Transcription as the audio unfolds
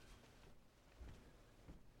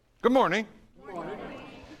Good morning. Good morning.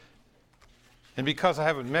 And because I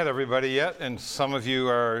haven't met everybody yet, and some of you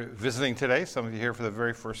are visiting today, some of you here for the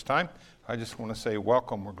very first time, I just want to say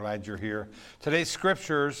welcome. We're glad you're here. Today's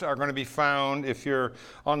scriptures are going to be found, if you're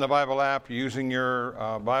on the Bible app, you're using your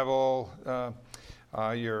Bible,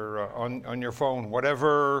 on your phone,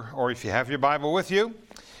 whatever, or if you have your Bible with you.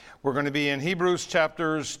 We're going to be in Hebrews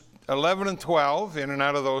chapters 11 and 12, in and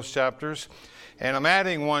out of those chapters. And I'm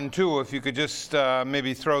adding one, too, if you could just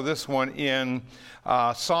maybe throw this one in.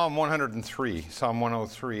 Psalm 103. Psalm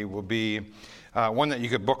 103 will be one that you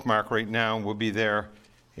could bookmark right now. We'll be there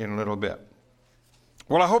in a little bit.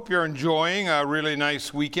 Well, I hope you're enjoying a really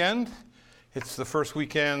nice weekend. It's the first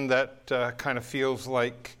weekend that kind of feels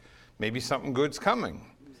like maybe something good's coming.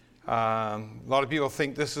 A lot of people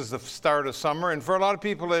think this is the start of summer, and for a lot of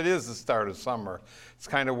people it is the start of summer. It's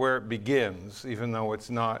kind of where it begins, even though it's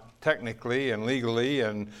not technically and legally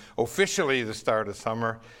and officially the start of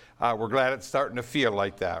summer. We're glad it's starting to feel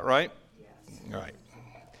like that, right? Yes. Right.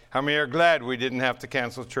 How many are glad we didn't have to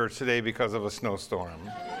cancel church today because of a snowstorm?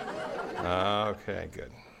 Okay,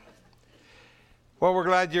 good. Well, we're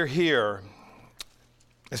glad you're here.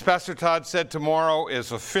 As Pastor Todd said, tomorrow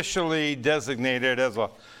is officially designated as a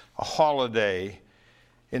holiday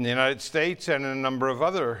in the United States and in a number of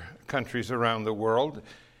other countries around the world.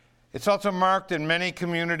 It's also marked in many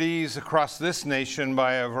communities across this nation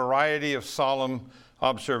by a variety of solemn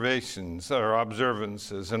observations or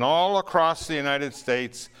observances. And all across the United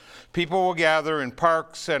States, people will gather in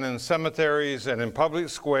parks and in cemeteries and in public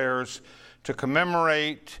squares to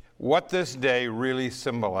commemorate what this day really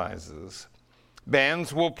symbolizes.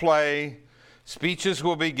 Bands will play, speeches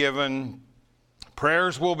will be given,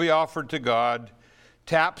 prayers will be offered to God,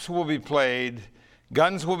 taps will be played,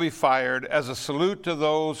 guns will be fired as a salute to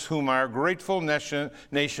those whom our grateful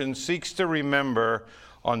nation seeks to remember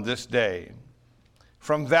on this day.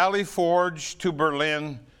 From Valley Forge to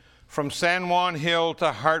Berlin, from San Juan Hill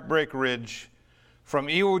to Heartbreak Ridge, from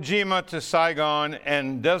Iwo Jima to Saigon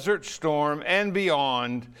and Desert Storm and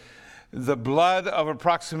beyond, the blood of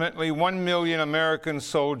approximately 1 million American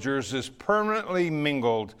soldiers is permanently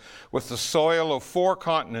mingled with the soil of 4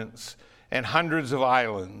 continents and hundreds of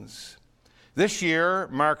islands. This year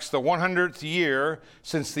marks the 100th year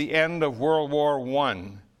since the end of World War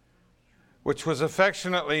I, which was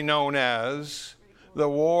affectionately known as the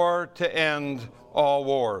War to End All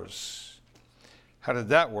Wars. How did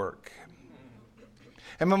that work?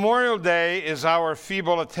 And Memorial Day is our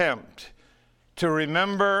feeble attempt to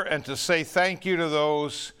remember and to say thank you to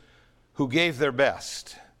those who gave their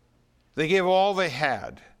best. They gave all they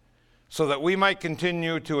had so that we might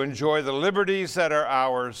continue to enjoy the liberties that are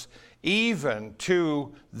ours even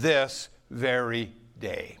to this very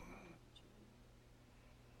day.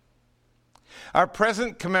 Our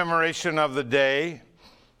present commemoration of the day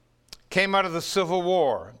came out of the Civil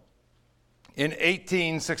War. In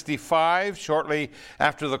 1865, shortly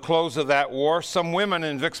after the close of that war, some women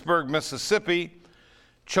in Vicksburg, Mississippi,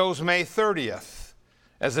 chose May 30th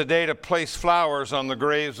as a day to place flowers on the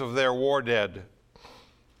graves of their war dead.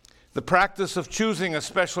 The practice of choosing a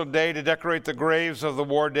special day to decorate the graves of the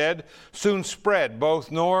war dead soon spread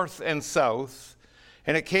both north and south,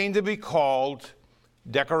 and it came to be called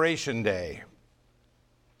Decoration Day.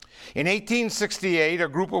 In 1868, a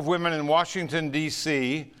group of women in Washington,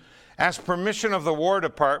 D.C., asked permission of the War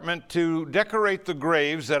Department to decorate the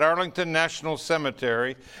graves at Arlington National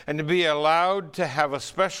Cemetery and to be allowed to have a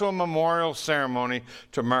special memorial ceremony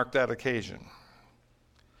to mark that occasion.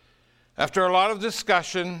 After a lot of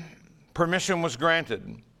discussion, permission was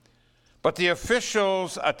granted, but the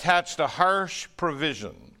officials attached a harsh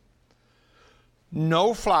provision.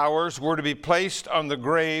 No flowers were to be placed on the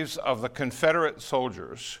graves of the Confederate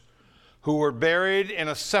soldiers who were buried in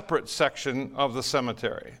a separate section of the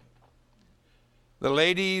cemetery. The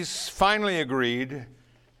ladies finally agreed,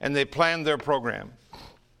 and they planned their program.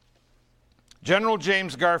 General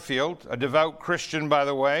James Garfield, a devout Christian, by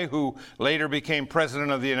the way, who later became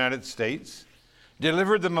President of the United States,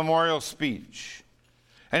 delivered the memorial speech.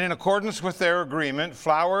 And in accordance with their agreement,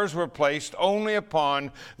 flowers were placed only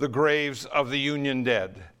upon the graves of the Union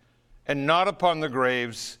dead and not upon the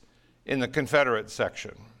graves in the Confederate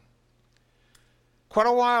section. Quite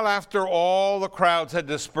a while after all the crowds had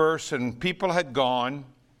dispersed and people had gone,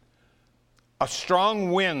 a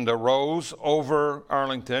strong wind arose over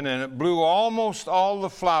Arlington, and it blew almost all the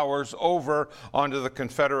flowers over onto the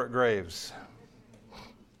Confederate graves.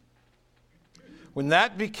 When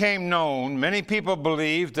that became known, many people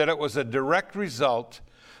believed that it was a direct result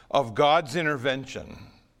of God's intervention.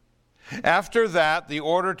 After that, the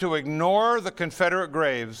order to ignore the Confederate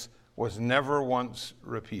graves was never once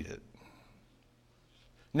repeated.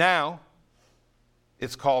 Now,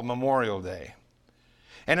 it's called Memorial Day.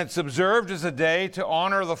 And it's observed as a day to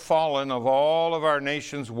honor the fallen of all of our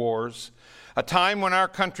nation's wars, a time when our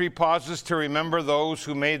country pauses to remember those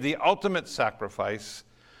who made the ultimate sacrifice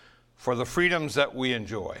for the freedoms that we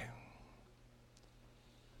enjoy.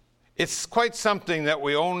 It's quite something that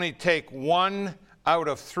we only take 1 out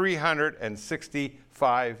of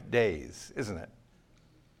 365 days, isn't it?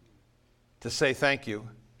 To say thank you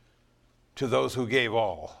to those who gave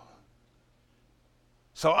all.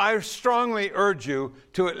 So I strongly urge you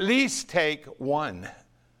to at least take 1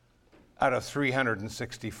 out of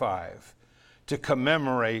 365 to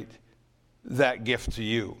commemorate that gift to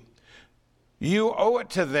you. You owe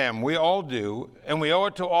it to them, we all do, and we owe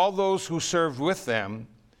it to all those who served with them,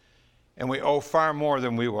 and we owe far more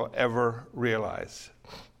than we will ever realize.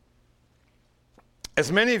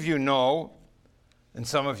 As many of you know, and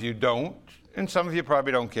some of you don't, and some of you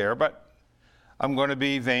probably don't care, but I'm going to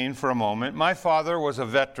be vain for a moment. My father was a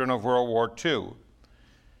veteran of World War II,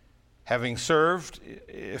 having served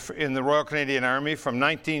in the Royal Canadian Army from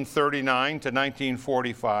 1939 to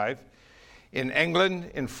 1945 in England,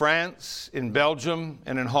 in France, in Belgium,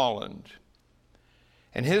 and in Holland.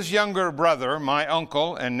 And his younger brother, my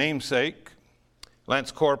uncle and namesake,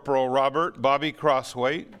 Lance Corporal Robert Bobby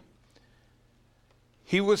Crosswaite,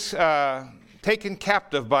 he was taken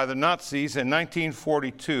captive by the Nazis in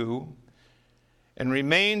 1942 and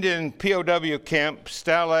remained in POW camp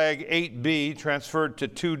Stalag 8B, transferred to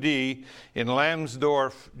 2D in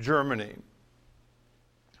Lambsdorff, Germany.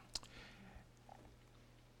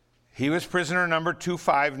 He was prisoner number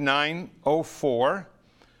 25904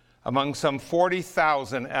 among some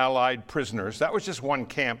 40,000 Allied prisoners. That was just one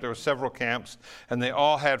camp. There were several camps, and they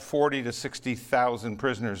all had 40 to 60,000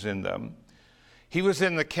 prisoners in them. He was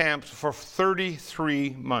in the camps for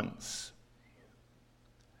 33 months.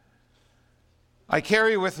 I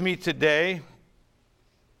carry with me today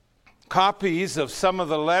copies of some of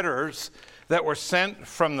the letters that were sent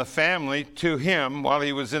from the family to him while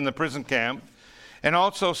he was in the prison camp, and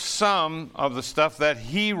also some of the stuff that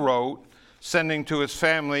he wrote, sending to his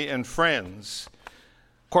family and friends.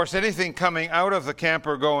 Of course, anything coming out of the camp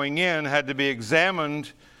or going in had to be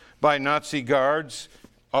examined by Nazi guards,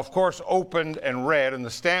 of course opened and read, and the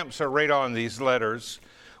stamps are right on these letters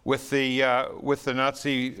with the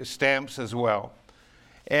Nazi stamps as well.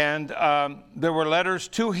 And there were letters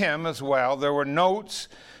to him as well. There were notes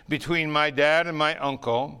between my dad and my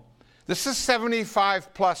uncle. This is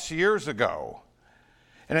 75 plus years ago.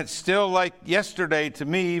 And it's still like yesterday to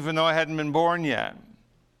me, even though I hadn't been born yet.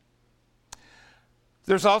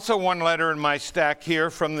 There's also one letter in my stack here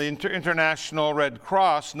from the International Red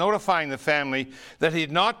Cross notifying the family that he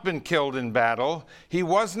had not been killed in battle. He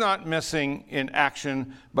was not missing in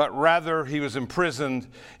action, but rather he was imprisoned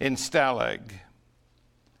in Stalag.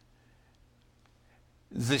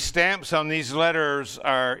 The stamps on these letters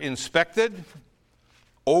are inspected,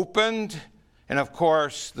 opened, and of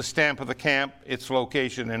course, the stamp of the camp, its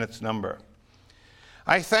location, and its number.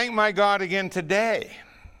 I thank my God again today,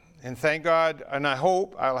 and thank God, and I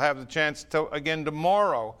hope I'll have the chance to again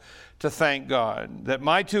tomorrow to thank God that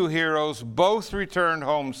my two heroes both returned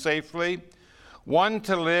home safely, one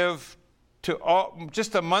to live to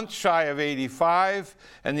just a month shy of 85,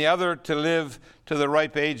 and the other to live to the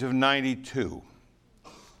ripe age of 92.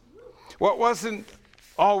 What wasn't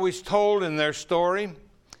always told in their story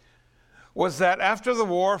was that after the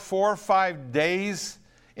war, 4 or 5 days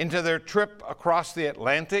into their trip across the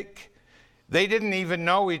Atlantic, they didn't even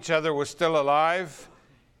know each other was still alive,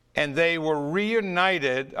 and they were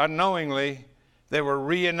reunited, unknowingly, they were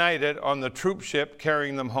reunited on the troop ship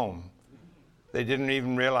carrying them home. They didn't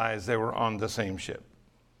even realize they were on the same ship.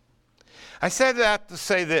 I said that to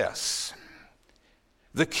say this.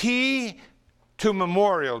 The key to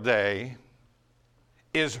Memorial Day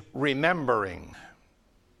is remembering.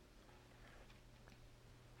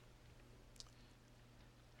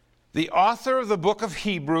 The author of the book of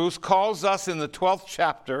Hebrews calls us in the 12th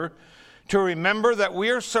chapter to remember that we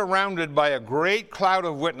are surrounded by a great cloud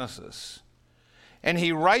of witnesses. And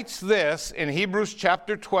he writes this in Hebrews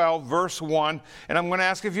chapter 12, verse 1, and I'm going to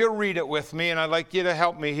ask if you'll read it with me, and I'd like you to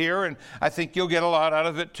help me here, and I think you'll get a lot out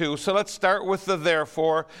of it too. So let's start with the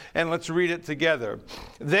therefore, and let's read it together.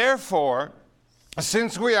 Therefore,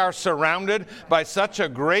 since we are surrounded by such a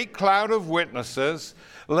great cloud of witnesses,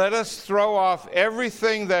 let us throw off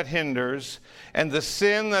everything that hinders and the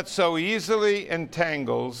sin that so easily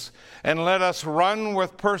entangles, and let us run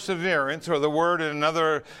with perseverance, or the word in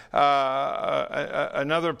another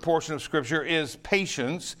portion of Scripture is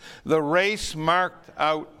patience, the race marked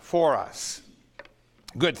out for us.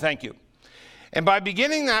 Good, thank you. And by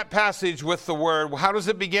beginning that passage with the word, how does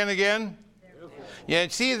it begin again? Therefore. Yeah,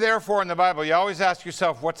 see therefore in the Bible, you always ask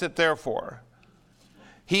yourself, what's it there for?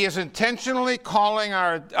 He is intentionally calling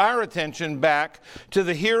our attention back to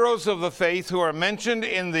the heroes of the faith who are mentioned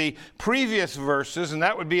in the previous verses, and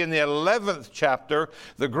that would be in the 11th chapter,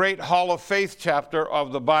 the great Hall of Faith chapter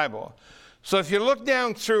of the Bible. So if you look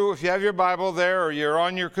down through, if you have your Bible there or you're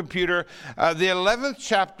on your computer, the 11th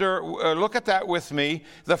chapter, look at that with me.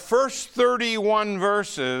 The first 31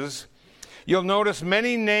 verses, you'll notice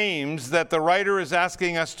many names that the writer is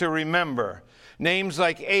asking us to remember. Names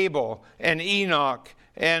like Abel and Enoch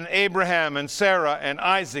and Abraham and Sarah and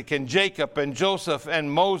Isaac and Jacob and Joseph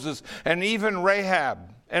and Moses and even Rahab,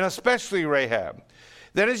 and especially Rahab.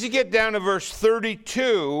 Then as you get down to verse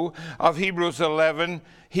 32 of Hebrews 11,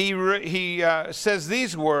 he says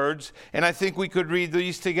these words, and I think we could read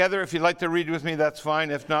these together. If you'd like to read with me, that's fine.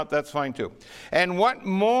 If not, that's fine too. And what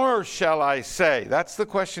more shall I say? That's the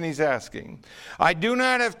question he's asking. I do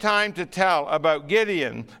not have time to tell about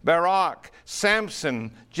Gideon, Barak,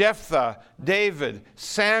 Samson, Jephthah, David,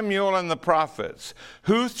 Samuel, and the prophets,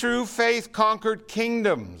 who through faith conquered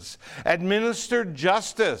kingdoms, administered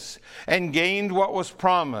justice, and gained what was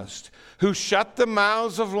promised, who shut the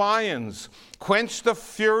mouths of lions, quenched the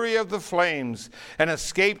fury of the flames, and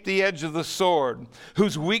escaped the edge of the sword,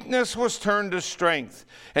 whose weakness was turned to strength,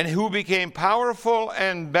 and who became powerful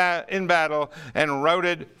in battle and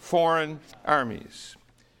routed foreign armies.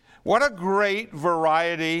 What a great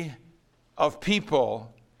variety of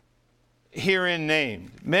people herein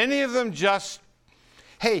named. Many of them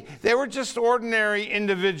they were just ordinary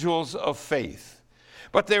individuals of faith.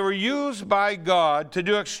 But they were used by God to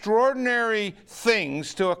do extraordinary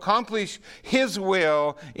things to accomplish His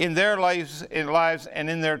will in their lives and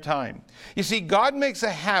in their time. You see, God makes a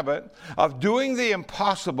habit of doing the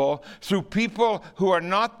impossible through people who are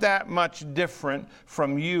not that much different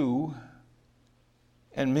from you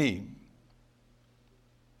and me.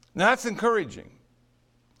 Now that's encouraging.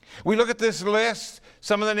 We look at this list,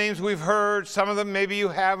 some of the names we've heard, some of them maybe you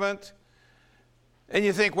haven't. And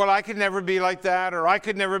you think, well, I could never be like that, or I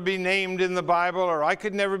could never be named in the Bible, or I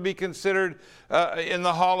could never be considered in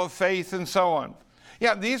the Hall of Faith, and so on.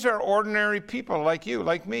 Yeah, these are ordinary people like you,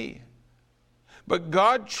 like me. But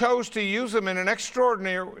God chose to use them in an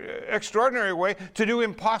extraordinary way to do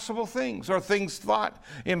impossible things, or things thought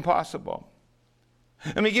impossible.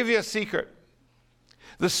 Let me give you a secret.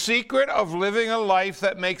 The secret of living a life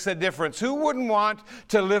that makes a difference. Who wouldn't want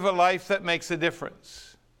to live a life that makes a difference?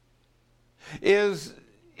 Is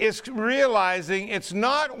realizing it's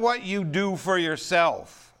not what you do for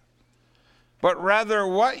yourself, but rather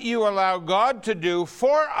what you allow God to do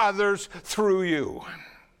for others through you.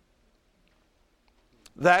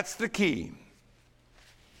 That's the key.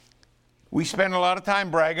 We spend a lot of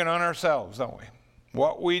time bragging on ourselves, don't we?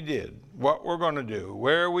 What we did, what we're going to do,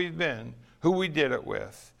 where we've been, who we did it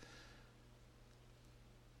with.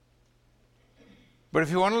 But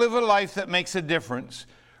if you want to live a life that makes a difference,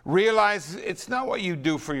 realize it's not what you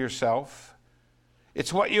do for yourself.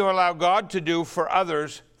 It's what you allow God to do for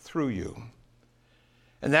others through you.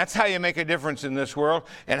 And that's how you make a difference in this world,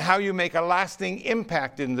 and how you make a lasting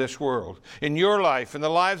impact in this world, in your life, in the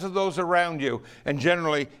lives of those around you, and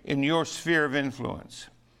generally in your sphere of influence.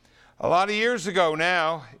 A lot of years ago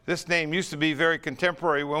now, this name used to be very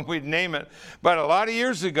contemporary when we'd name it, but a lot of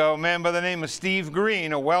years ago, a man by the name of Steve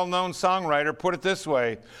Green, a well-known songwriter, put it this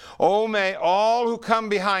way: "Oh, may all who come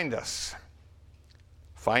behind us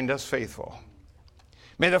find us faithful.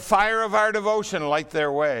 May the fire of our devotion light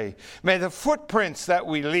their way. May the footprints that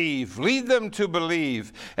we leave lead them to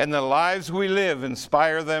believe, and the lives we live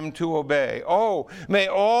inspire them to obey. Oh, may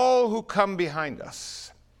all who come behind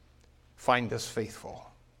us find us faithful."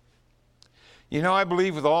 You know, I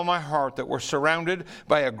believe with all my heart that we're surrounded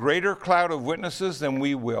by a greater cloud of witnesses than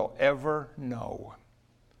we will ever know,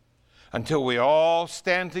 until we all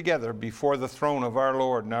stand together before the throne of our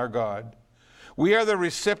Lord and our God. We are the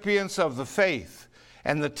recipients of the faith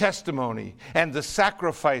and the testimony and the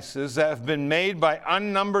sacrifices that have been made by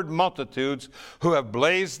unnumbered multitudes who have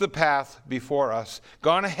blazed the path before us,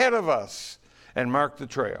 gone ahead of us, and marked the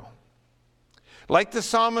trail. Like the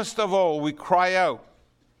psalmist of old, we cry out.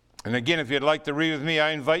 And again, if you'd like to read with me,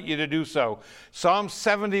 I invite you to do so. Psalm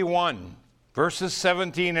 71, verses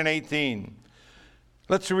 17 and 18.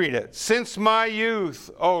 Let's read it. "Since my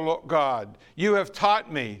youth, O God, you have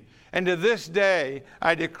taught me, and to this day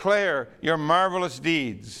I declare your marvelous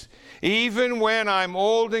deeds. Even when I'm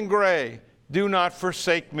old and gray, do not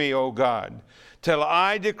forsake me, O God, till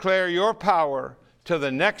I declare your power to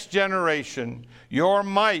the next generation, your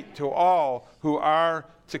might to all who are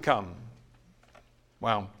to come."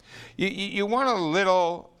 Wow. You want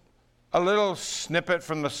a little snippet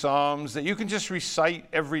from the Psalms that you can just recite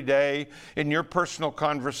every day in your personal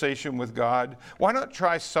conversation with God? Why not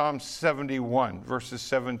try Psalm 71, verses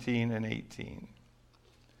 17 and 18?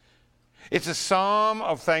 It's a psalm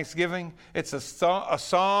of thanksgiving. It's a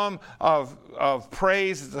psalm of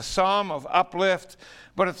praise. It's a psalm of uplift.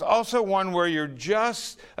 But it's also one where you're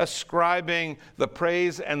just ascribing the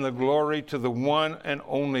praise and the glory to the one and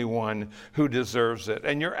only one who deserves it.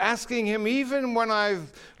 And you're asking him, even when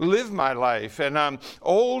I've lived my life and I'm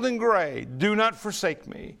old and gray, do not forsake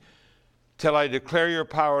me till I declare your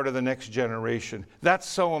power to the next generation. That's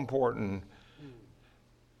so important.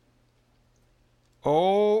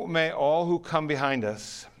 Oh, may all who come behind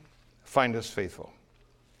us find us faithful.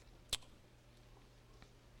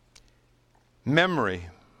 Memory.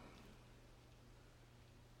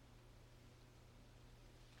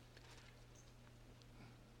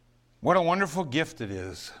 What a wonderful gift it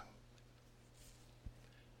is.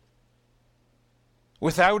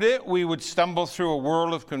 Without it, we would stumble through a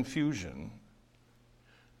world of confusion,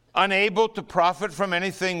 unable to profit from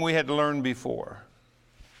anything we had learned before.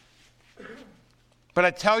 But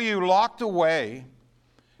I tell you, locked away,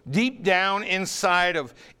 deep down inside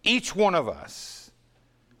of each one of us,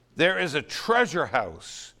 there is a treasure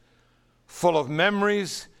house full of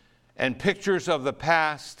memories and pictures of the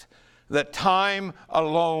past that time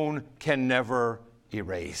alone can never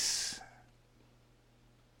erase.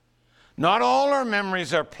 Not all our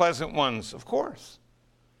memories are pleasant ones, of course.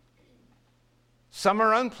 Some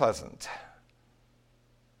are unpleasant.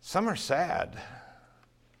 Some are sad.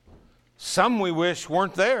 Some we wish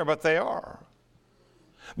weren't there, but they are.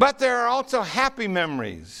 But there are also happy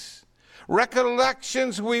memories,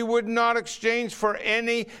 recollections we would not exchange for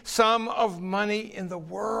any sum of money in the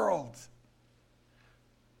world.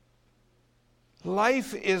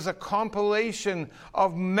 Life is a compilation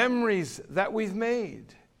of memories that we've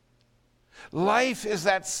made. Life is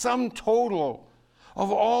that sum total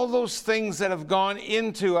of all those things that have gone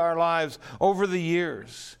into our lives over the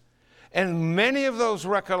years. And many of those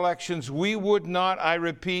recollections we would not, I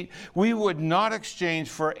repeat, we would not exchange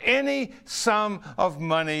for any sum of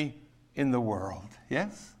money in the world.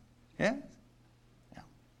 Yes? Yes?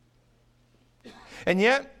 Yeah. And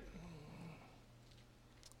yet,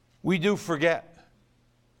 we do forget.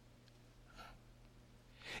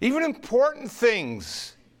 Even important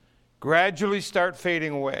things gradually start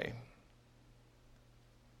fading away.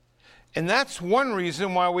 And that's one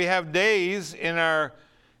reason why we have days in our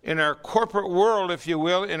corporate world, if you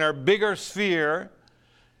will, in our bigger sphere,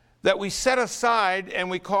 that we set aside and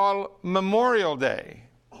we call Memorial Day.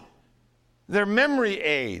 They're memory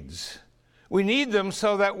aids. We need them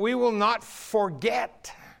so that we will not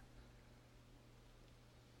forget.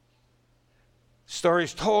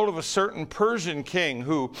 Stories told of a certain Persian king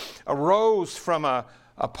who arose from a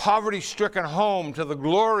poverty-stricken home to the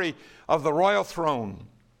glory of the royal throne.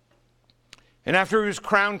 And after he was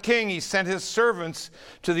crowned king, he sent his servants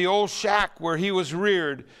to the old shack where he was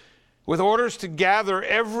reared with orders to gather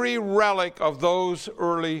every relic of those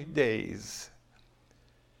early days.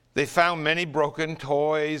 They found many broken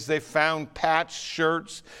toys. They found patched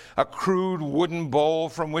shirts, a crude wooden bowl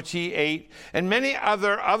from which he ate, and many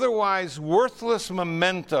otherwise worthless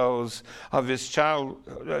mementos of his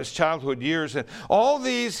childhood years. And all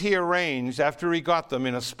these he arranged after he got them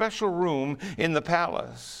in a special room in the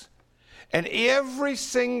palace. And every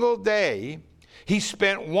single day, he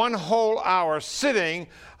spent one whole hour sitting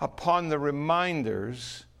upon the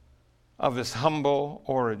reminders of his humble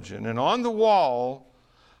origin. And on the wall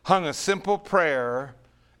hung a simple prayer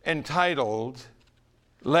entitled,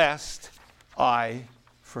 "Lest I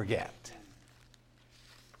Forget."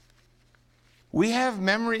 We have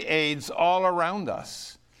memory aids all around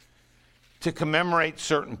us to commemorate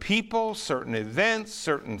certain people, certain events,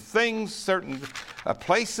 certain things, certain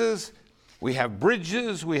places. We have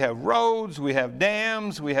bridges, we have roads, we have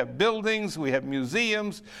dams, we have buildings, we have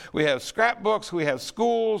museums, we have scrapbooks, we have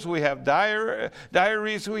schools, we have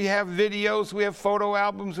diaries, we have videos, we have photo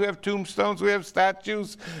albums, we have tombstones, we have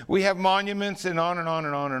statues, we have monuments, and on and on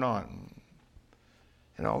and on and on.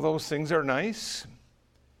 And all those things are nice,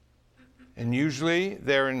 and usually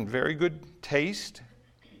they're in very good taste,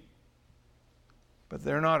 but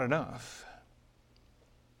they're not enough.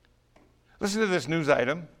 Listen to this news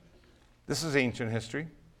item. This is ancient history.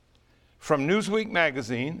 From Newsweek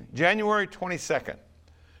magazine, January 22nd,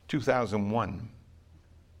 2001.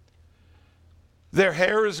 Their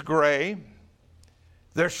hair is gray,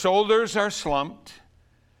 their shoulders are slumped,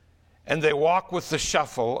 and they walk with the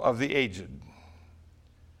shuffle of the aged.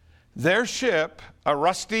 Their ship, a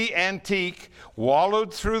rusty antique,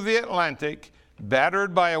 wallowed through the Atlantic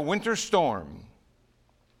battered by a winter storm.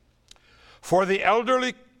 For the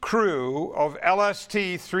elderly crew of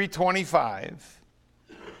LST 325,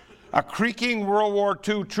 a creaking World War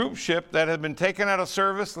II troop ship that had been taken out of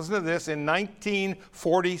service, listen to this, in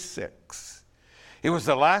 1946. It was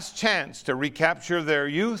the last chance to recapture their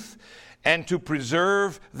youth and to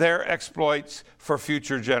preserve their exploits for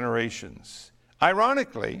future generations.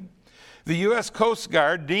 Ironically, the U.S. Coast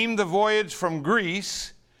Guard deemed the voyage from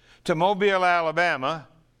Greece to Mobile, Alabama,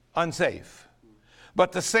 unsafe.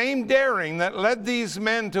 But the same daring that led these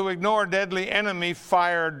men to ignore deadly enemy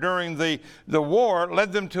fire during the war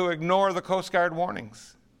led them to ignore the Coast Guard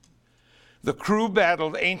warnings. The crew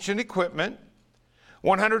battled ancient equipment,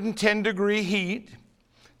 110-degree heat,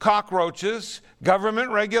 cockroaches,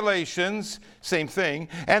 government regulations, same thing,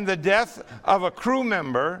 and the death of a crew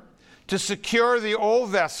member to secure the old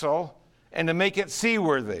vessel and to make it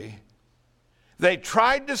seaworthy. They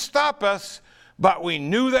tried to stop us, but we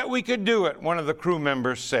knew that we could do it, one of the crew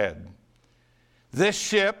members said. This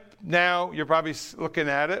ship, now you're probably looking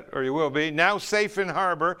at it, or you will be, now safe in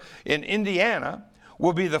harbor in Indiana,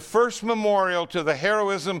 will be the first memorial to the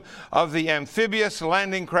heroism of the amphibious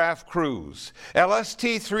landing craft crews. LST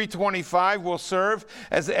 325 will serve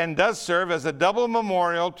and does serve as a double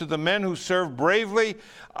memorial to the men who served bravely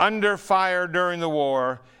under fire during the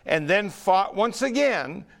war and then fought once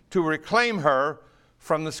again to reclaim her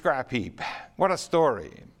from the scrap heap. What a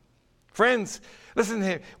story. Friends, listen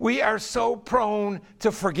here. We are so prone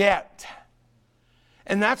to forget.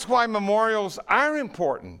 And that's why memorials are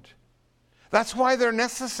important. That's why they're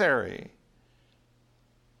necessary.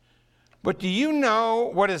 But do you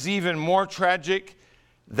know what is even more tragic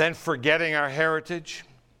than forgetting our heritage?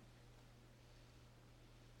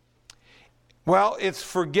 Well, it's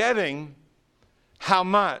forgetting how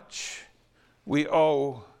much we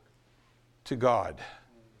owe to God.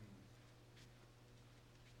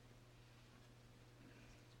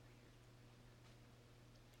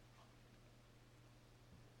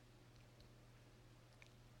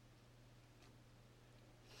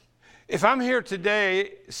 If I'm here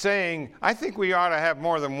today saying, I think we ought to have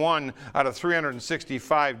more than one out of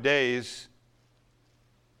 365 days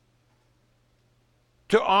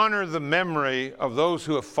to honor the memory of those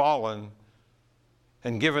who have fallen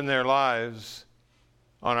and given their lives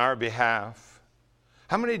on our behalf,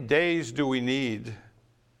 how many days do we need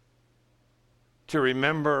to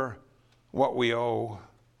remember what we owe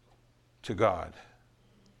to God?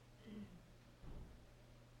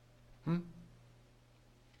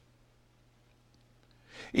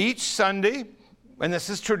 Each Sunday, and this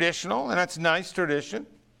is traditional, and it's a nice tradition,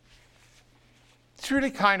 it's really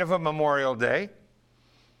kind of a Memorial Day.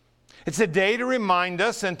 It's a day to remind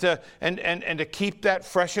us and to keep that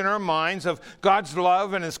fresh in our minds of God's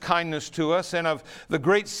love and His kindness to us, and of the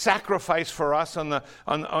great sacrifice for us on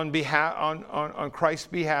Christ's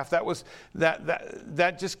behalf.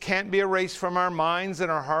 That just can't be erased from our minds and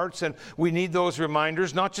our hearts, and we need those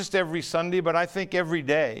reminders, not just every Sunday, but I think every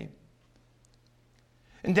day.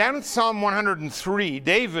 And down in Psalm 103,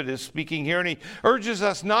 David is speaking here, and he urges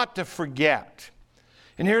us not to forget.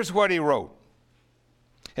 And here's what he wrote.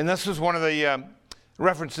 And this was one of the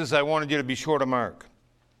references I wanted you to be sure to mark.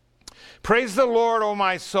 Praise the Lord, O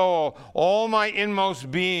my soul, all my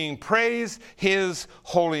inmost being. Praise His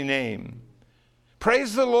holy name.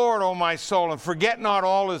 Praise the Lord, O my soul, and forget not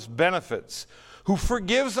all His benefits, who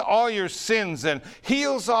forgives all your sins and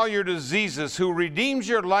heals all your diseases, who redeems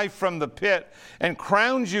your life from the pit and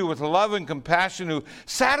crowns you with love and compassion, who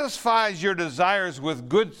satisfies your desires with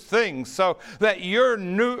good things so that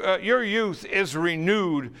your youth is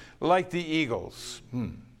renewed like the eagles.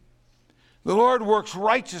 The Lord works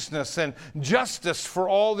righteousness and justice for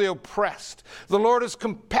all the oppressed. The Lord is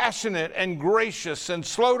compassionate and gracious and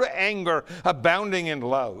slow to anger, abounding in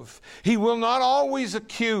love. He will not always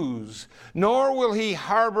accuse, nor will He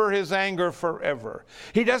harbor His anger forever.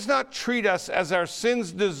 He does not treat us as our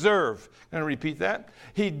sins deserve. I'm going to repeat that.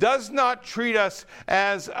 He does not treat us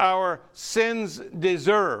as our sins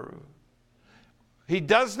deserve. He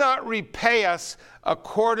does not repay us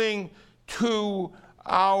according to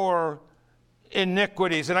our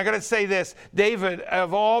iniquities. And I got to say this, David,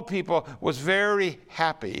 of all people, was very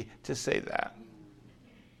happy to say that.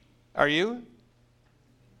 Are you?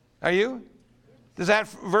 Are you? Does that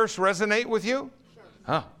verse resonate with you? Sure.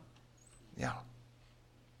 Huh? Yeah.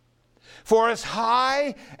 For as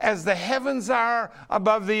high as the heavens are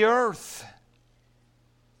above the earth,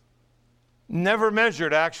 never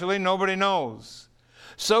measured actually, nobody knows.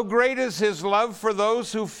 So great is His love for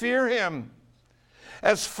those who fear Him.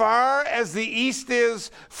 As far as the east is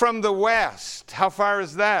from the west. How far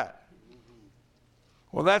is that?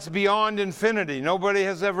 Well, that's beyond infinity. Nobody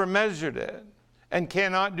has ever measured it and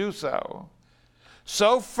cannot do so.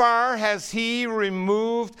 So far has he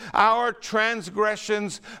removed our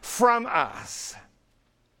transgressions from us.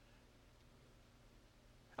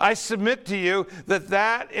 I submit to you that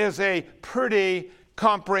that is a pretty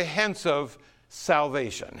comprehensive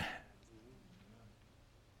salvation.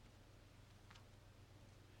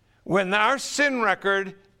 When our sin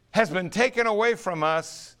record has been taken away from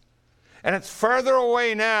us, and it's farther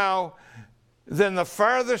away now than the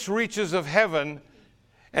farthest reaches of heaven,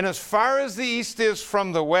 and as far as the east is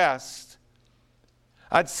from the west,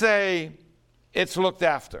 I'd say it's looked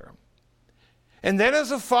after. And then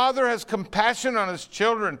as a father has compassion on his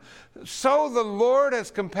children, so the Lord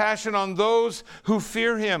has compassion on those who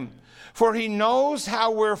fear him. For he knows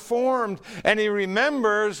how we're formed, and he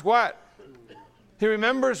remembers what? He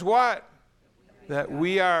remembers what? That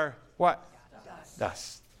we are what?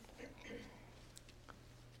 Dust.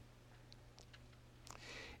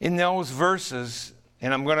 In those verses,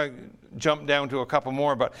 and I'm going to jump down to a couple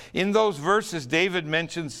more, but in those verses, David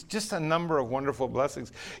mentions just a number of wonderful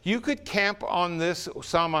blessings. You could camp on this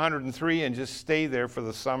Psalm 103 and just stay there for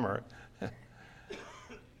the summer.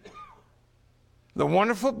 The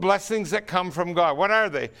wonderful blessings that come from God. What are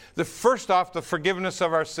they? First off, the forgiveness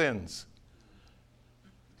of our sins.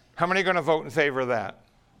 How many are going to vote in favor of that?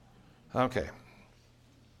 Okay.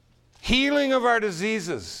 Healing of our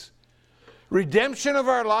diseases. Redemption of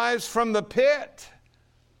our lives from the pit.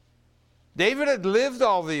 David had lived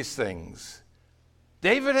all these things.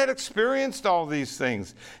 David had experienced all these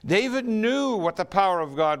things. David knew what the power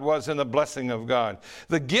of God was and the blessing of God.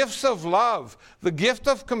 The gifts of love, the gift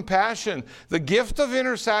of compassion, the gift of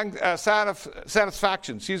inner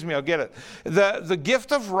satisfaction. I'll get it. The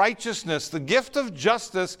gift of righteousness, the gift of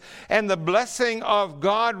justice, and the blessing of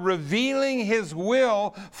God revealing his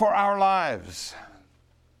will for our lives.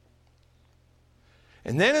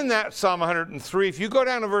 And then in that Psalm 103, if you go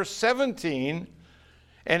down to verse 17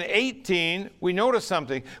 and 18, we notice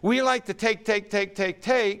something. We like to take,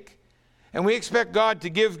 and we expect God to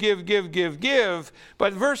give.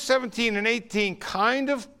 But verse 17 and 18 kind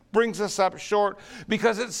of brings us up short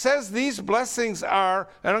because it says these blessings are,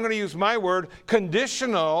 and I'm going to use my word,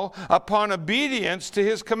 conditional upon obedience to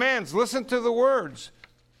his commands. Listen to the words.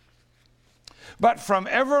 But from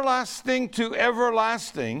everlasting to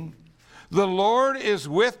everlasting, the Lord is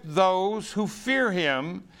with those who fear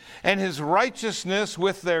him, and his righteousness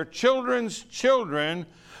with their children's children,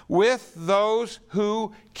 with those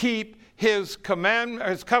who keep his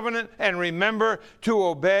covenant and remember to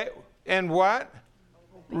obey. And what?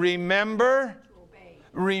 Remember.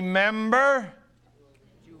 Remember.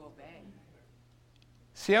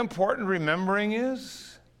 See how important remembering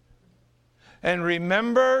is? And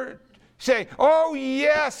remember, say, oh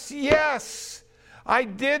yes. I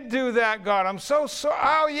did do that, God. I'm so sorry.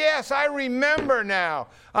 Oh, yes, I remember now.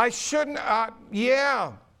 I shouldn't.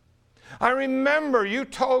 Yeah. I remember you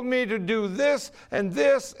told me to do this and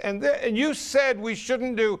this and this, and you said we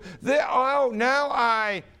shouldn't do this. Oh, now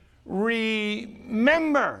I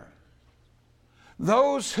remember.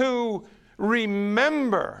 Those who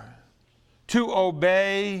remember to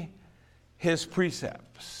obey his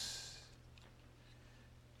precepts.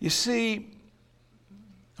 You see,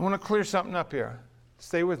 I want to clear something up here.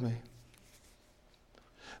 Stay with me.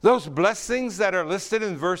 Those blessings that are listed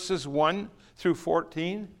in verses 1 through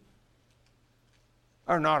 14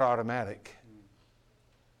 are not automatic.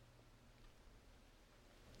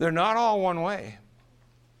 They're not all one way.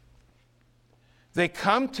 They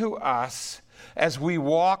come to us as we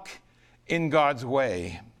walk in God's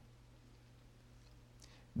way.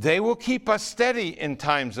 They will keep us steady in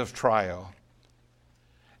times of trial.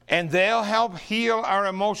 And they'll help heal our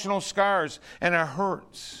emotional scars and our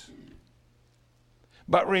hurts.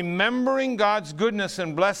 But remembering God's goodness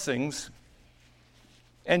and blessings,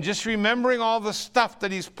 and just remembering all the stuff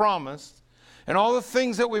that he's promised, and all the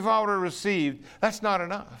things that we've already received, that's not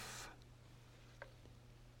enough.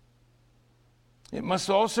 It must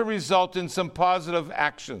also result in some positive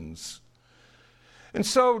actions. And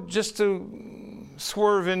so, just to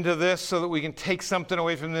swerve into this so that we can take something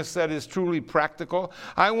away from this that is truly practical,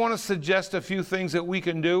 I want to suggest a few things that we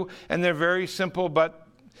can do, and they're very simple, but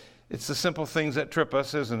it's the simple things that trip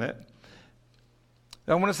us, isn't it?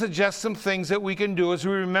 I want to suggest some things that we can do as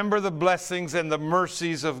we remember the blessings and the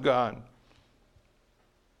mercies of God.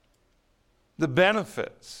 The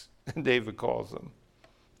benefits, David calls them,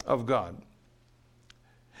 of God.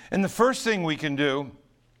 And the first thing we can do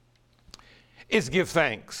is give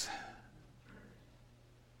thanks.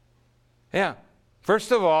 Yeah.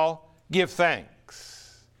 First of all, give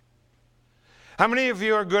thanks. How many of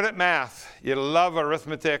you are good at math? You love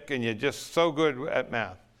arithmetic and you're just so good at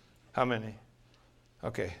math. How many?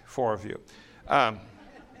 Okay, 4 of you. Well,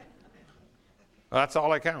 that's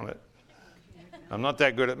all I counted. I'm not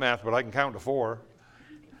that good at math, but I can count to 4.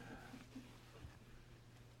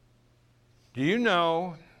 Do you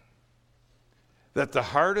know that the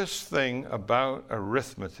hardest thing about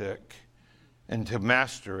arithmetic and to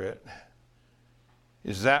master it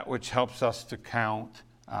is that which helps us to count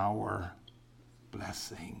our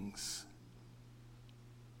blessings?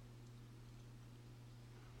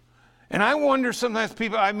 And I wonder sometimes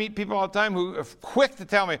I meet people all the time who are quick to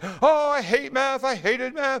tell me, oh, I hate math, I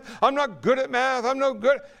hated math, I'm not good at math, I'm no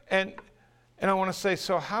good. And I want to say,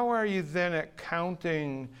 so how are you then at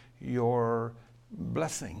counting your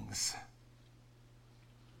blessings?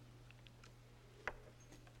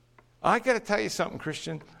 I got to tell you something,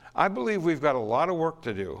 Christian. I believe we've got a lot of work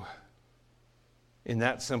to do in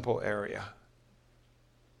that simple area.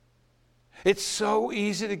 It's so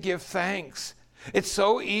easy to give thanks. It's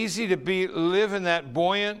so easy to live in that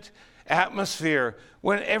buoyant atmosphere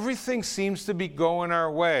when everything seems to be going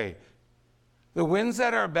our way. The wind's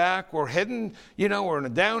at our back. We're heading, we're in a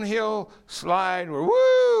downhill slide.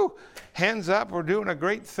 We're hands up. We're doing a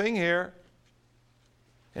great thing here.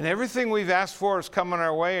 And everything we've asked for is coming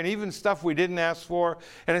our way, and even stuff we didn't ask for,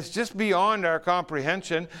 and it's just beyond our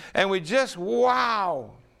comprehension. And we just,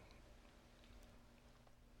 wow.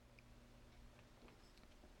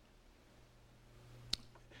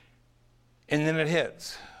 And then it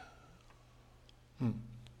hits.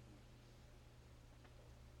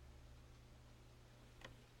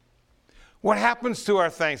 What happens to our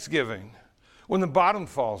Thanksgiving when the bottom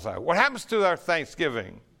falls out? What happens to our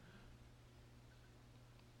Thanksgiving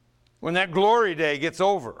when that glory day gets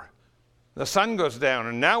over? The sun goes down,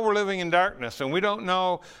 and now we're living in darkness, and we don't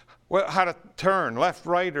know how to turn, left,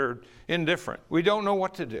 right, or indifferent. We don't know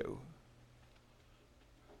what to do.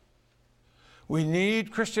 We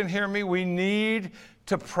need, Christian, hear me, we need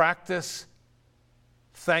to practice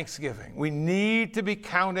thanksgiving. We need to be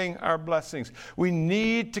counting our blessings. We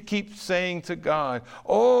need to keep saying to God,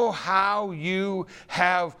 oh, how you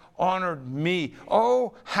have honored me.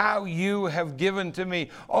 Oh, how you have given to me.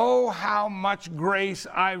 Oh, how much grace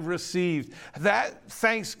I've received. That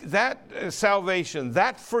salvation,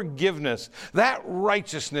 that forgiveness, that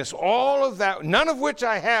righteousness, all of that, none of which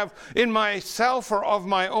I have in myself or of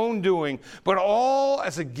my own doing, but all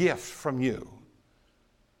as a gift from you.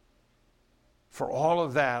 For all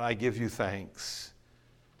of that, I give you thanks,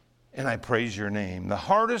 and I praise your name. The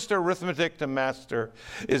hardest arithmetic to master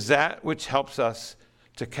is that which helps us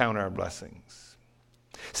to count our blessings.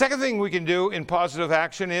 Second thing we can do in positive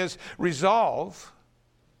action is resolve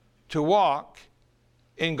to walk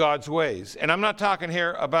in God's ways. And I'm not talking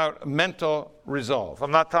here about mental resolve.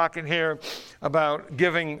 I'm not talking here about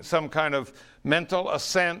giving some kind of mental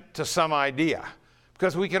assent to some idea.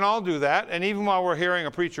 Because we can all do that, and even while we're hearing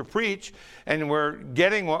a preacher preach and we're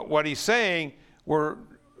getting what he's saying,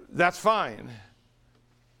 that's fine.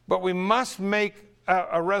 But we must make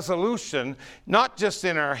a resolution, not just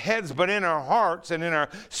in our heads, but in our hearts and in our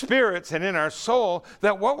spirits and in our soul,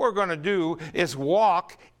 that what we're going to do is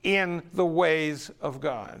walk in the ways of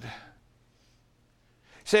God.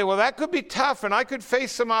 Say, well, that could be tough, and I could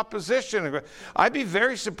face some opposition. I'd be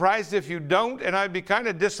very surprised if you don't, and I'd be kind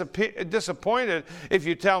of disappointed if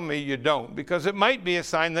you tell me you don't, because it might be a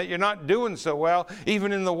sign that you're not doing so well,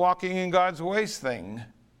 even in the walking in God's ways thing.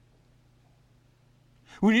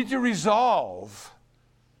 We need to resolve.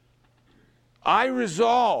 I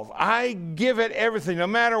resolve. I give it everything, no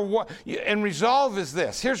matter what. And resolve is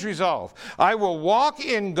this. Here's resolve. I will walk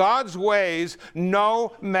in God's ways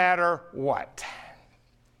no matter what.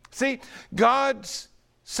 See, God's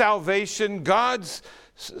salvation, God's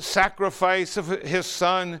sacrifice of his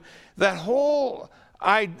Son, the whole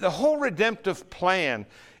redemptive plan,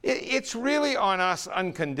 it's really on us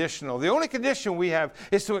unconditional. The only condition we have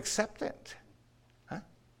is to accept it. Huh?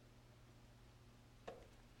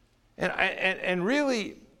 And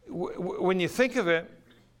really, when you think of it,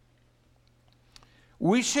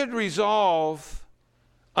 we should resolve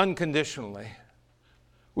unconditionally.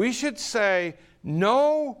 We should say,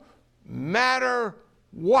 no matter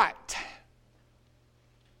what,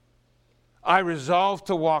 I resolve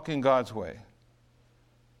to walk in God's way.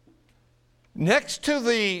 Next to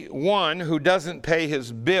the one who doesn't pay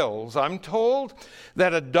his bills, I'm told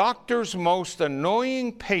that a doctor's most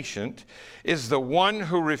annoying patient is the one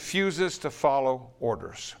who refuses to follow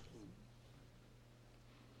orders.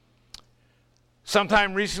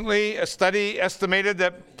 Sometime recently, a study estimated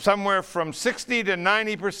that somewhere from 60 to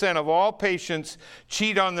 90% of all patients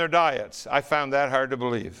cheat on their diets. I found that hard to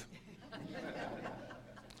believe.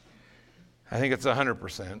 I think it's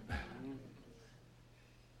 100%.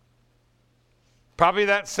 Probably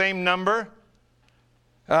that same number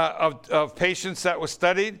of patients that was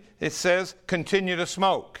studied, it says continue to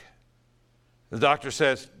smoke. The doctor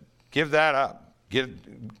says, give that up.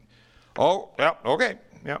 Okay.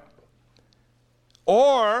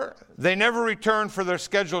 Or they never return for their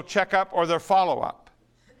scheduled checkup or their follow-up.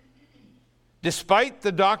 Despite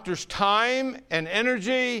the doctor's time and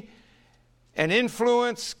energy and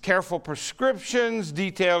influence, careful prescriptions,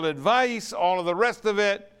 detailed advice, all of the rest of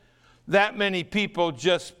it, that many people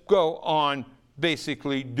just go on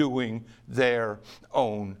basically doing their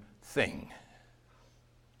own thing.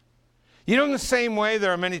 You know, in the same way,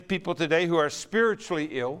 there are many people today who are spiritually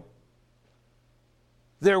ill.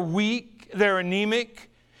 They're weak, they're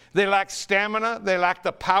anemic, they lack stamina, they lack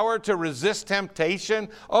the power to resist temptation.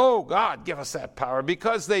 Oh, God, give us that power,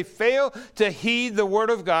 because they fail to heed the Word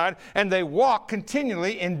of God and they walk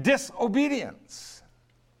continually in disobedience.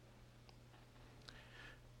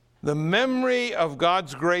 The memory of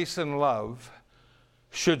God's grace and love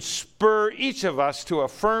should spur each of us to a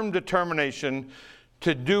firm determination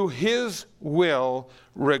to do His will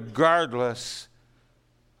regardless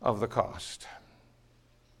of the cost.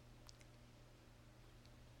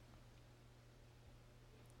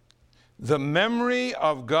 The memory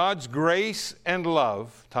of God's grace and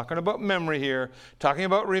love, talking about memory here, talking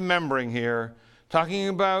about remembering here, talking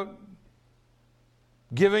about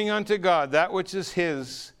giving unto God that which is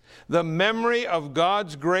His. The memory of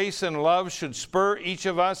God's grace and love should spur each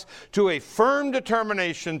of us to a firm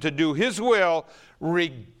determination to do His will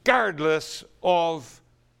regardless of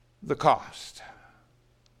the cost.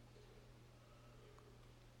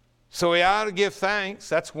 So we ought to give thanks.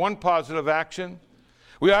 That's one positive action.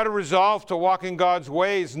 We ought to resolve to walk in God's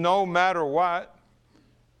ways no matter what.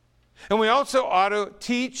 And we also ought to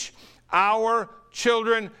teach our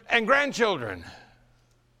children and grandchildren.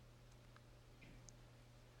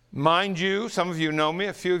 Mind you, some of you know me,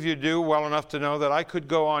 a few of you do well enough to know that I could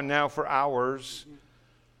go on now for hours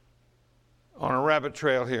on a rabbit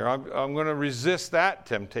trail here. I'm going to resist that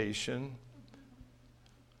temptation.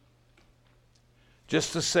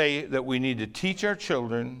 Just to say that we need to teach our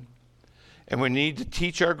children and we need to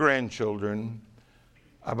teach our grandchildren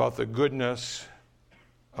about the goodness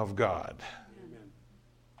of God. Amen.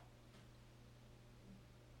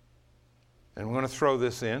 And I'm going to throw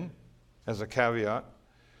this in as a caveat.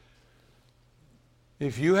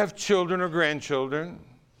 If you have children or grandchildren,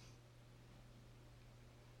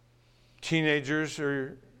 teenagers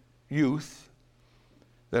or youth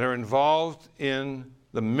that are involved in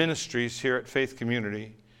the ministries here at Faith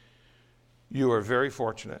Community, you are very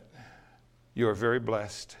fortunate. You are very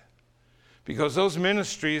blessed. Because those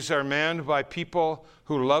ministries are manned by people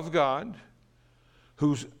who love God,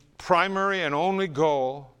 whose primary and only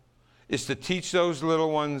goal is to teach those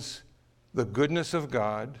little ones the goodness of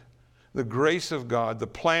God, the grace of God, the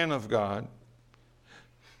plan of God.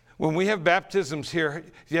 When we have baptisms here, have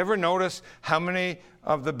you ever noticed how many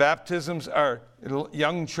of the baptisms are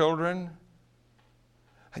young children?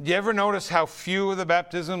 Have you ever noticed how few of the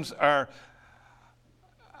baptisms are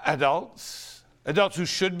adults? Adults who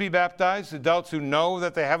should be baptized, adults who know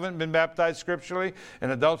that they haven't been baptized scripturally,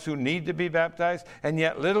 and adults who need to be baptized. And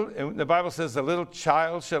yet the Bible says the little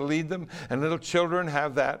child shall lead them, and little children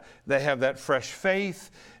have that. They have that fresh faith.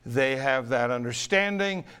 They have that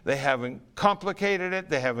understanding. They haven't complicated it.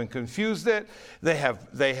 They haven't confused it. They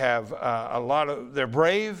have a lot of, they're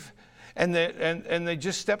brave, and they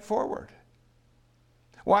just step forward.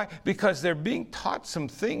 Why? Because they're being taught some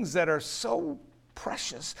things that are so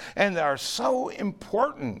precious and are so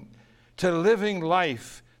important to living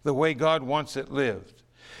life the way God wants it lived.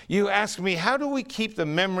 You ask me, how do we keep the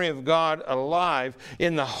memory of God alive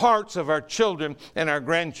in the hearts of our children and our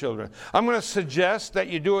grandchildren? I'm going to suggest that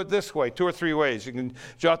you do it this way, 2 or 3 ways. You can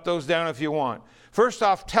jot those down if you want. First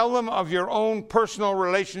off, tell them of your own personal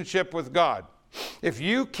relationship with God. If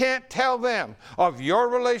you can't tell them of your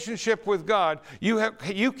relationship with God,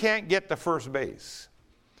 you can't get to first base.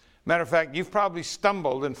 Matter of fact, you've probably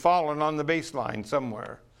stumbled and fallen on the baseline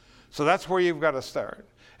somewhere. So that's where you've got to start.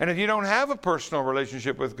 And if you don't have a personal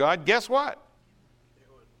relationship with God, guess what?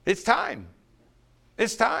 It's time.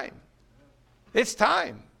 It's time. It's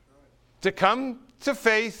time to come to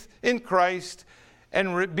faith in Christ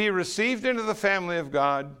and be received into the family of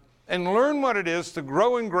God and learn what it is to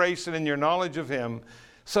grow in grace and in your knowledge of Him,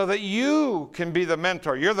 so that you can be the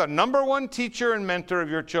mentor. You're the number one teacher and mentor of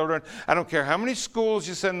your children. I don't care how many schools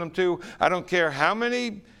you send them to. I don't care how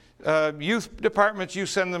many youth departments you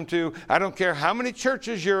send them to. I don't care how many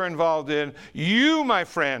churches you're involved in. You, my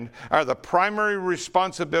friend, are the primary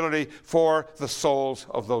responsibility for the souls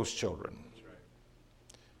of those children. That's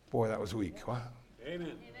Boy, that was weak. What?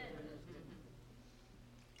 Amen.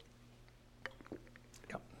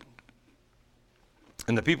 Yep.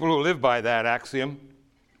 And the people who live by that axiom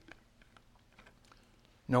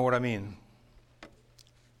know what I mean.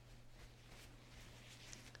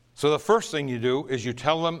 So the first thing you do is you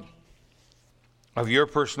tell them of your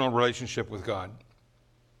personal relationship with God.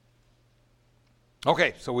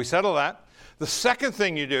 Okay, so we settle that. The second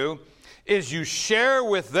thing you do is you share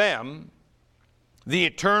with them the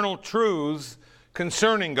eternal truths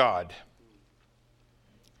concerning God.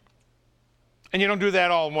 And you don't do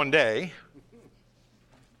that all in one day.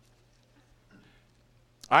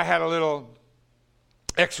 I had a little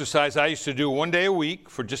exercise I used to do one day a week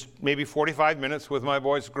for just maybe 45 minutes with my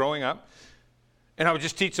boys growing up. And I would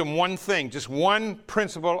just teach them one thing, just one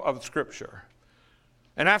principle of Scripture.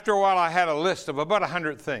 And after a while, I had a list of about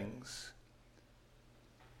 100 things.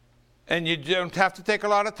 And you don't have to take a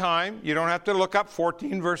lot of time. You don't have to look up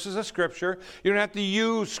 14 verses of Scripture. You don't have to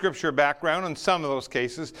use Scripture background in some of those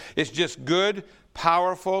cases. It's just good,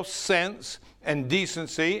 powerful sense and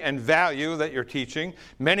decency and value that you're teaching.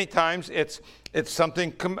 Many times it's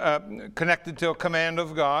something connected to a command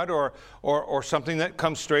of God or something that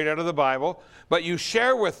comes straight out of the Bible. But you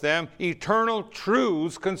share with them eternal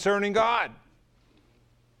truths concerning God.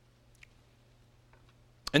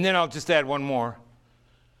 And then I'll just add one more.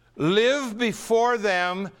 Live before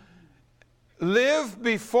them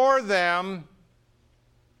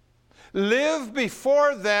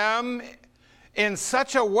in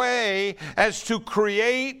such a way as to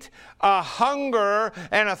create a hunger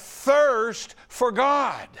and a thirst for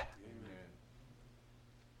God. Amen.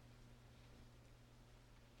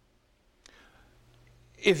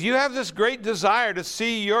 If you have this great desire to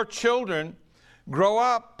see your children grow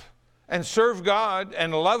up and serve God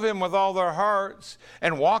and love Him with all their hearts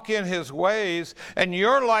and walk in His ways, and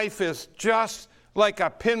your life is just like a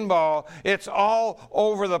pinball. It's all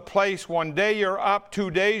over the place. One day you're up,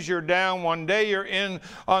 2 days you're down, one day you're in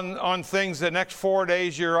on things, the next 4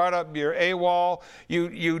 days you're out of your AWOL.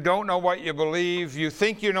 You don't know what you believe. You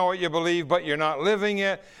think you know what you believe, but you're not living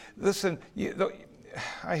it. Listen,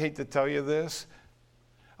 I hate to tell you this.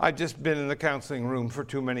 I've just been in the counseling room for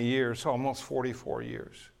too many years, almost 44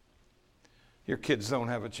 years. Your kids don't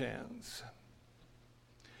have a chance.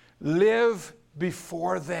 Live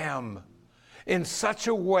before them in such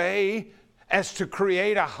a way as to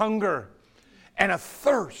create a hunger and a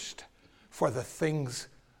thirst for the things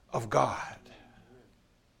of God.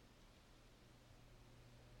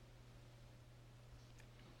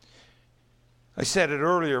 I said it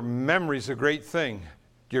earlier, memory's a great thing.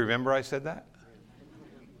 Do you remember I said that?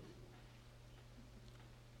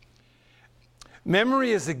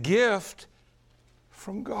 Memory is a gift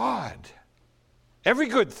from God. Every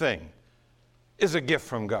good thing is a gift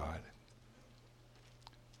from God.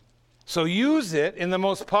 So use it in the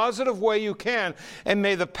most positive way you can, and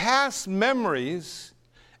may the past memories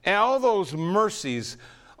and all those mercies,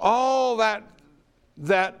 all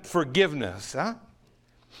that forgiveness,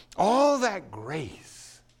 all that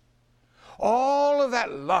grace, all of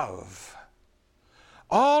that love,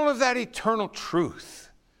 all of that eternal truth,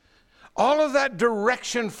 all of that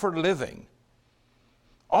direction for living,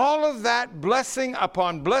 all of that blessing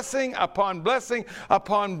upon blessing upon blessing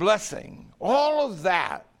upon blessing, all of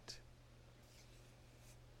that,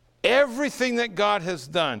 everything that God has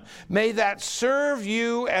done, may that serve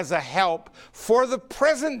you as a help for the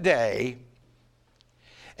present day,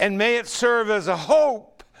 and may it serve as a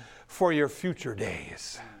hope for your future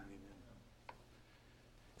days.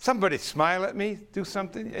 Somebody smile at me, do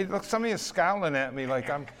something. Look, somebody is scowling at me like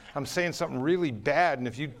I'm saying something really bad, and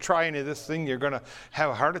if you try any of this thing, you're going to have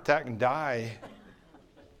a heart attack and die.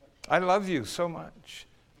 I love you so much.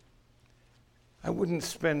 I wouldn't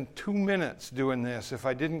spend 2 minutes doing this if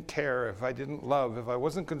I didn't care, if I didn't love, if I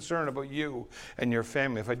wasn't concerned about you and your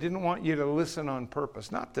family, if I didn't want you to listen on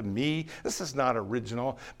purpose. Not to me, this is not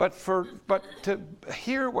original, but to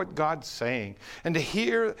hear what God's saying, and to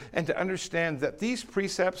hear and to understand that these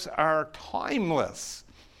precepts are timeless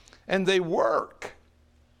and they work.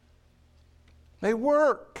 They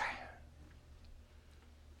work.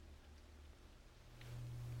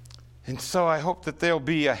 And so I hope that they'll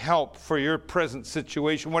be a help for your present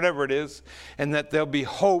situation, whatever it is, and that there'll be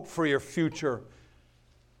hope for your future.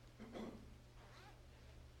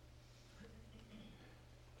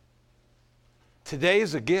 Today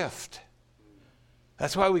is a gift.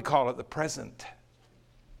 That's why we call it the present.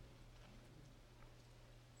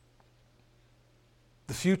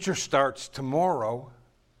 The future starts tomorrow,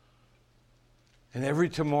 and every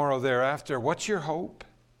tomorrow thereafter. What's your hope?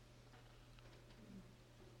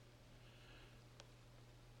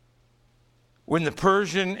 When the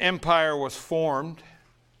Persian Empire was formed,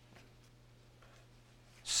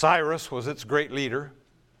 Cyrus was its great leader.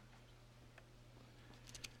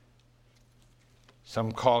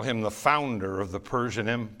 Some call him the founder of the Persian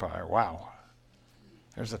Empire. Wow.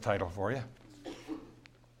 There's a title for you.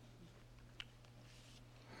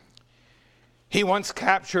 He once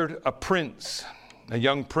captured a prince, a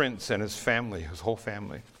young prince and his family, his whole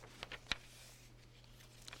family.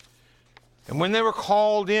 And when they were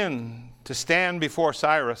called in to stand before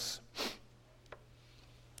Cyrus,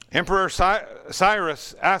 Emperor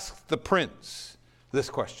Cyrus asked the prince this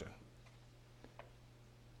question.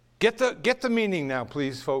 Get the meaning now,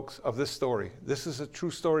 please, folks, of this story. This is a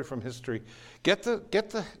true story from history.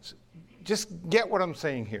 Just get what I'm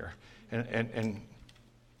saying here, and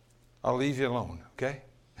I'll leave you alone, okay?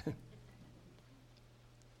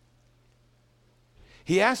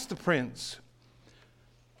 He asked the prince,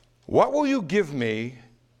 "What will you give me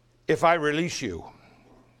if I release you?"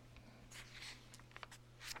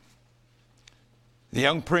 The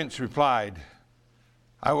young prince replied,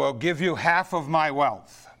 "I will give you half of my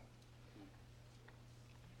wealth,"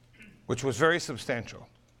 which was very substantial.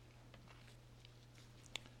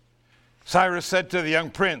 Cyrus said to the young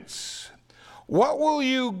prince, "What will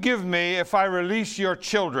you give me if I release your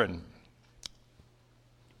children?"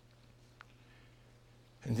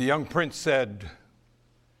 And the young prince said,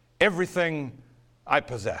 "Everything I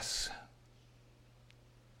possess."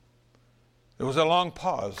 There was a long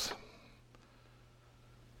pause.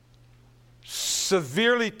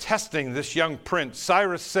 Severely testing this young prince,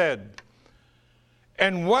 Cyrus said,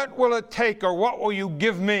 "And what will it take, or what will you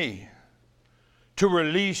give me to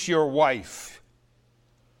release your wife?"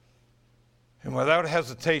 And without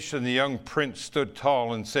hesitation, the young prince stood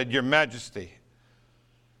tall and said, "Your Majesty,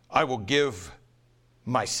 I will give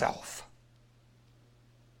myself."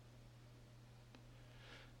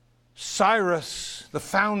 Cyrus, the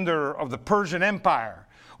founder of the Persian Empire,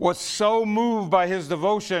 was so moved by his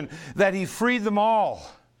devotion that he freed them all.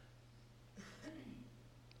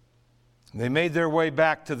 They made their way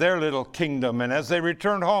back to their little kingdom, and as they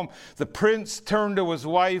returned home, the prince turned to his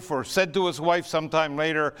wife, or said to his wife sometime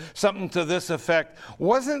later, something to this effect,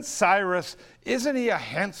 isn't he a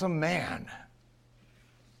handsome man?"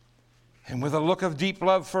 And with a look of deep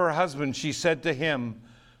love for her husband, she said to him,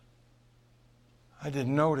 "I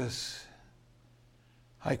didn't notice.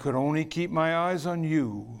 I could only keep my eyes on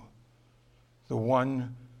you, the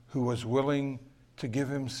one who was willing to give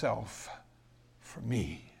himself for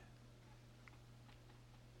me."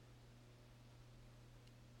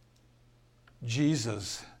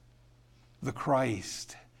 Jesus, the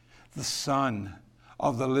Christ, the Son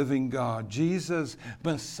of the living God, Jesus,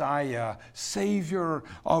 Messiah, Savior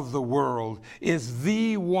of the world, is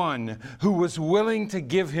the one who was willing to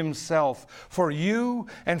give himself for you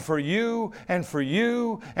and for you and for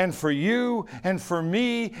you and for you and for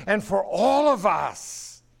me and for all of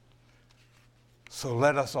us. So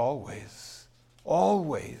let us always,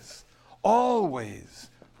 always, always,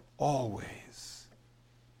 always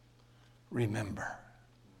remember.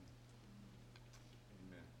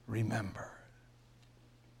 Remember.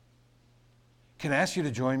 Can I ask you to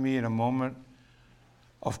join me in a moment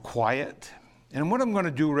of quiet? And what I'm going to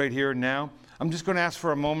do right here now, I'm just going to ask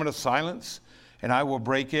for a moment of silence, and I will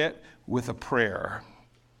break it with a prayer.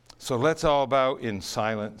 So let's all bow in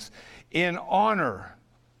silence in honor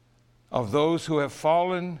of those who have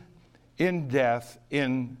fallen in death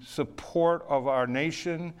in support of our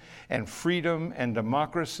nation and freedom and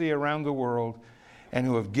democracy around the world, and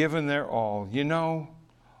who have given their all. You know,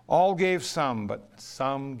 all gave some, but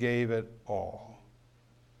some gave it all.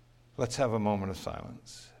 Let's have a moment of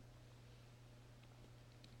silence.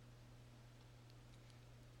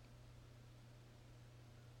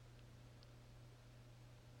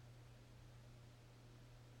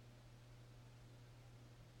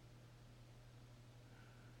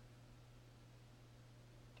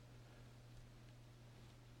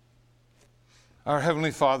 Our Heavenly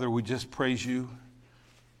Father, we just praise you.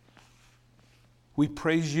 We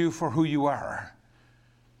praise you for who you are.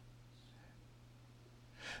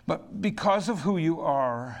 But because of who you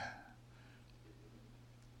are,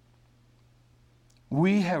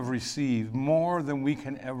 we have received more than we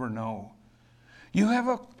can ever know. You have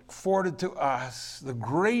afforded to us the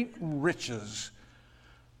great riches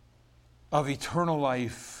of eternal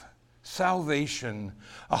life, salvation,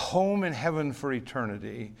 a home in heaven for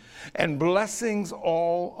eternity, and blessings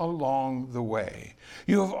all along the way.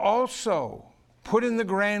 You have also put in the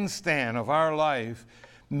grandstand of our life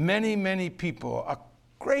many, many people, a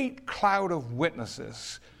great cloud of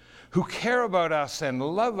witnesses who care about us and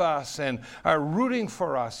love us and are rooting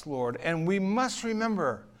for us, Lord. And we must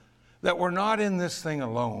remember that we're not in this thing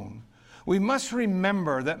alone. We must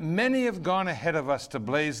remember that many have gone ahead of us to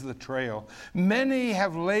blaze the trail. Many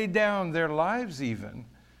have laid down their lives even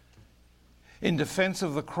in defense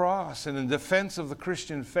of the cross and in defense of the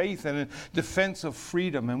Christian faith and in defense of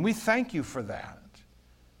freedom. And we thank you for that.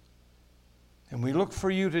 And we look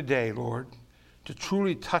for you today, Lord, to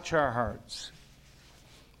truly touch our hearts.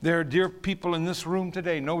 There are dear people in this room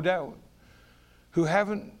today, no doubt, who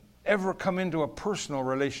haven't ever come into a personal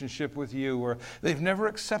relationship with you, or they've never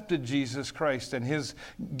accepted Jesus Christ and his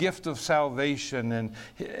gift of salvation.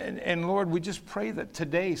 And Lord, we just pray that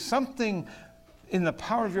today something in the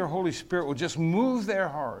power of your Holy Spirit will just move their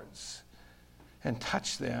hearts and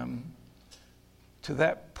touch them to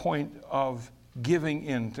that point of giving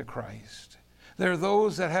in to Christ. There are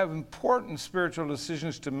those that have important spiritual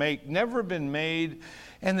decisions to make, never been made,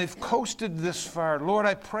 and they've coasted this far. Lord,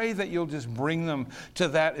 I pray that you'll just bring them to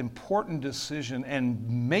that important decision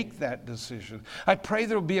and make that decision. I pray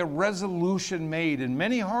there'll be a resolution made in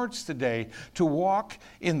many hearts today to walk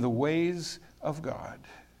in the ways of God.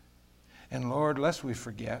 And Lord, lest we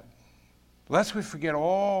forget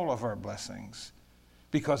all of our blessings,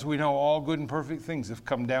 because we know all good and perfect things have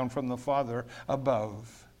come down from the Father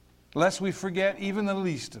above. Lest we forget even the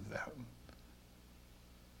least of them.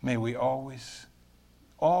 May we always,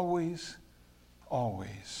 always,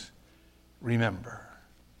 always remember.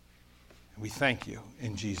 We thank you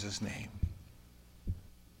in Jesus' name.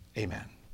 Amen.